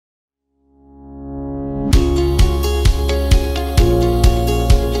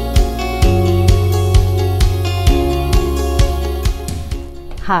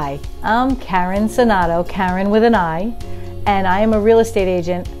Hi, I'm Karin Sainato, Karin with an I, and I am a real estate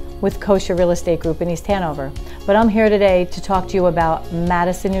agent with Coccia Real Estate Group in East Hanover. But I'm here today to talk to you about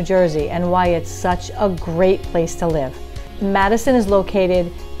Madison, New Jersey, and why it's such a great place to live. Madison is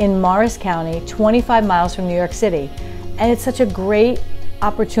located in Morris County, 25 miles from New York City, and it's such a great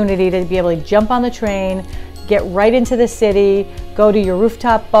opportunity to be able to jump on the train, get right into the city, go to your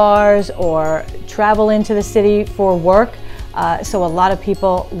rooftop bars, or travel into the city for work. So a lot of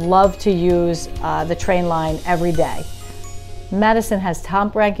people love to use the train line every day. Madison has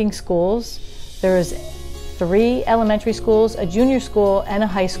top-ranking schools. There's 3 elementary schools, a junior school, and a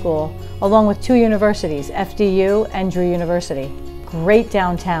high school, along with 2 universities, FDU and Drew University. Great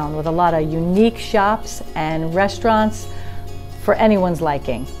downtown with a lot of unique shops and restaurants for anyone's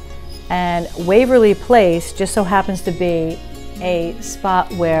liking. And Waverly Place just so happens to be a spot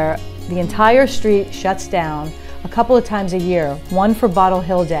where the entire street shuts down a couple of times a year. One for Bottle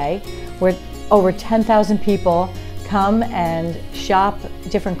Hill Day, where over 10,000 people come and shop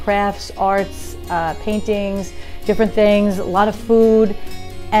different crafts, arts, paintings, different things, a lot of food.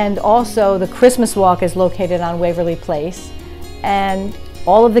 And also the Christmas walk is located on Waverly Place. And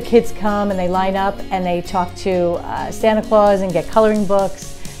all of the kids come and they line up and they talk to Santa Claus and get coloring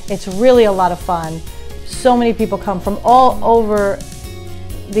books. It's really a lot of fun. So many people come from all over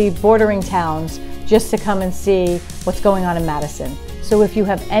the bordering towns just to come and see what's going on in Madison. So if you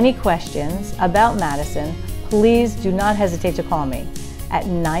have any questions about Madison, please do not hesitate to call me at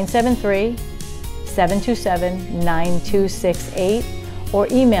 973-727-9268 or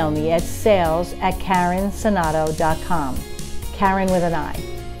email me at sales@karinsainato.com. Karin with an I.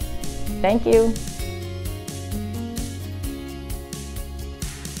 Thank you.